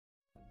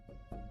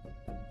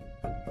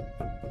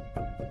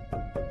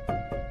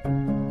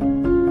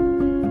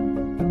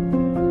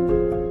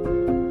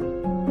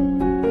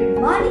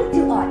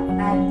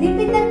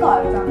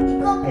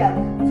Club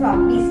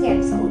from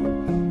BCM School.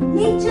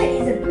 Nature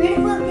is a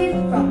beautiful gift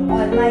from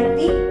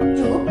Almighty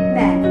to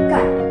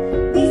mankind.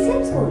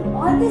 BCM School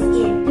always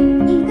aims to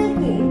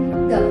inculcate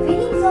the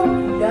feelings of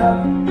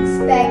love,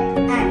 respect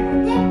and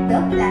protect the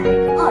planet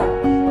Earth.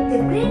 The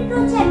green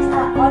projects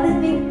are always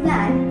being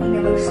planned in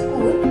our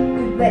school to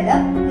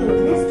develop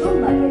closeness to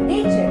Mother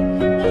Nature.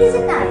 It is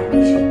a time we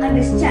should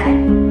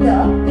understand the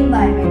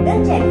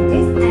environmental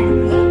challenges and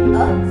create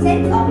a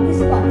sense of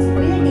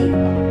responsibility.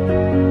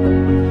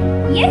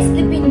 Yes,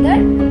 Dipinder,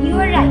 you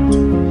are right.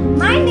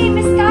 My name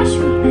is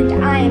Kashmi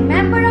and I am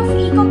member of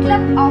Eco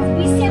Club of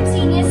BCM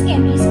Senior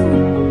Secondary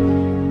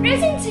School.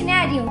 Present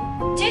scenario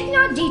did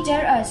not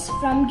deter us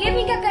from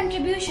giving a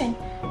contribution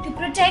to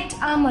protect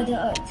our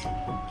Mother Earth.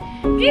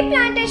 Tree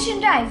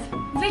plantation drive,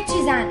 which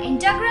is an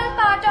integral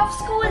part of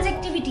school's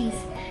activities,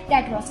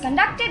 that was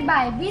conducted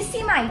by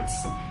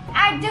BCmites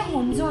at their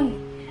homes only.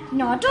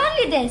 Not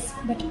only this,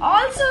 but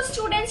also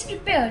students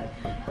prepared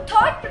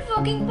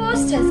thought-provoking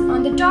posters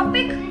on the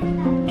topic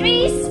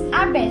Trees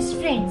are Best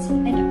Friends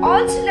and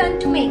also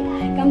learned to make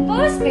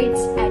compost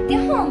pits at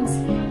their homes.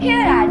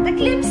 Here are the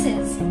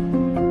glimpses.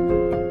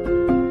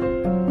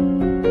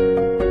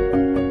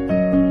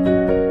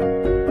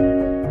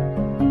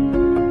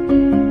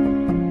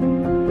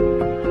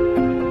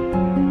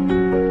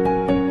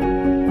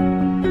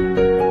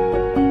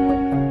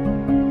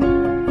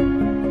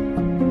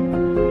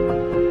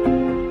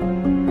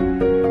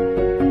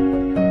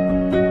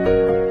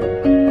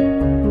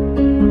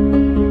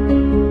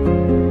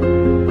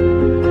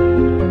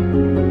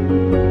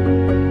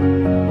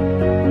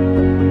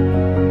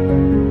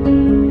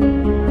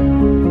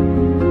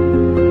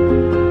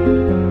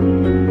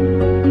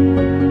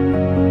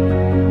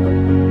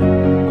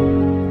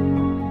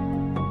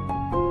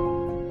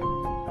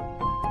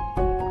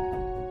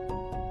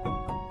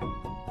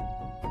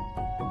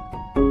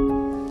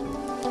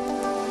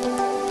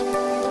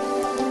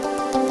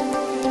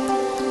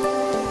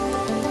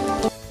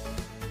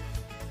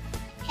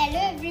 Hello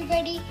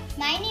everybody,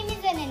 my name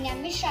is Ananya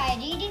Mishra. I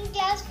read in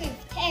class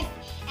 5th F.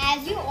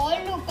 As you all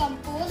know,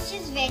 compost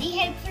is very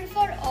helpful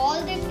for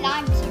all the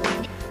plants.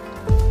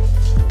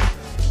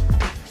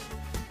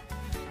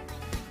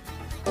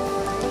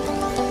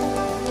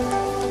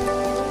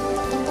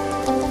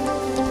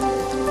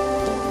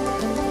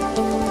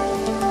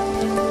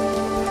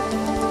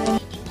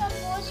 Making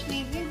compost,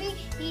 we will be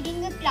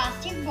needing the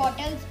plastic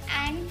bottles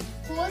and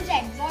holes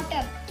at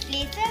bottom.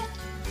 Place a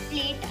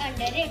plate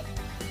under it.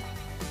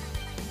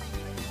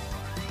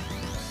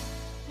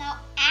 Now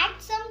add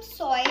some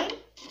soil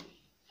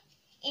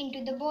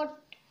into the bottle.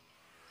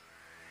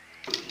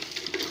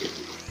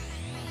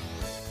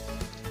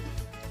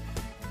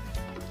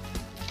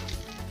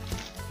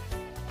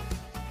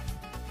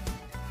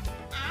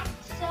 Add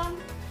some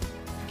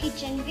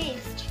kitchen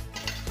waste.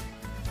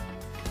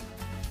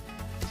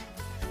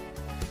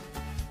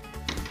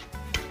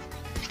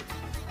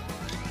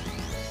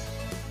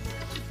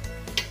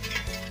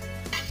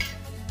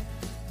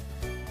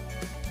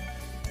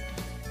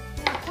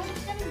 Now put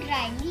some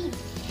dry leaves.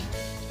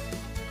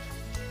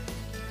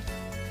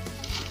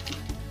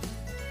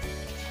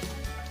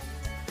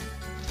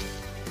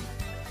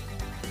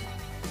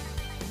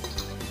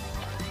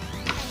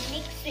 And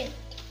mix it.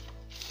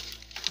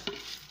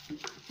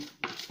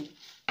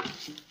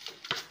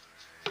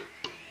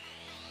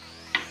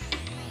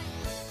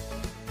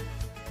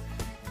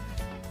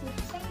 Put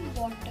some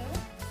water.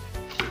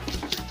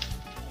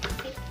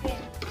 Mix it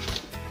well.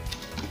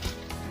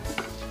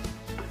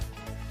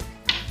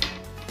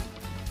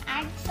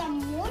 Add some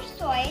more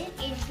soil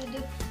into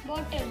the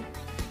bottle.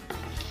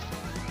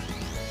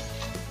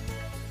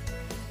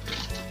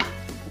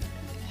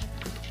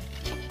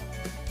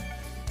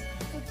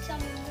 Put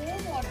some more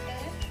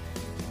water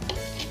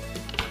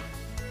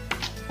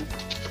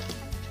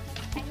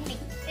and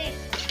mix it.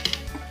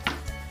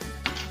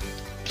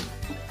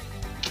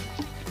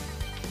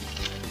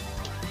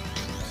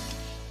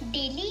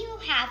 Daily you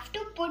have to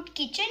put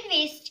kitchen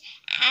waste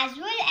as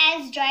well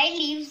as dry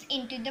leaves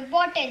into the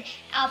bottle.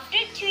 After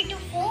 3 to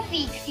 4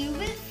 weeks, you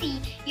will see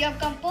your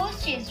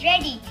compost is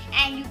ready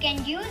and you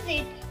can use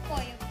it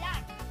for your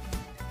plant.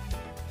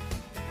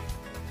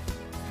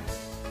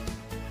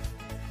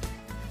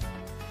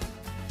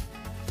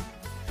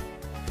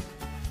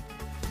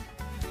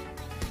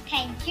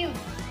 Thank you.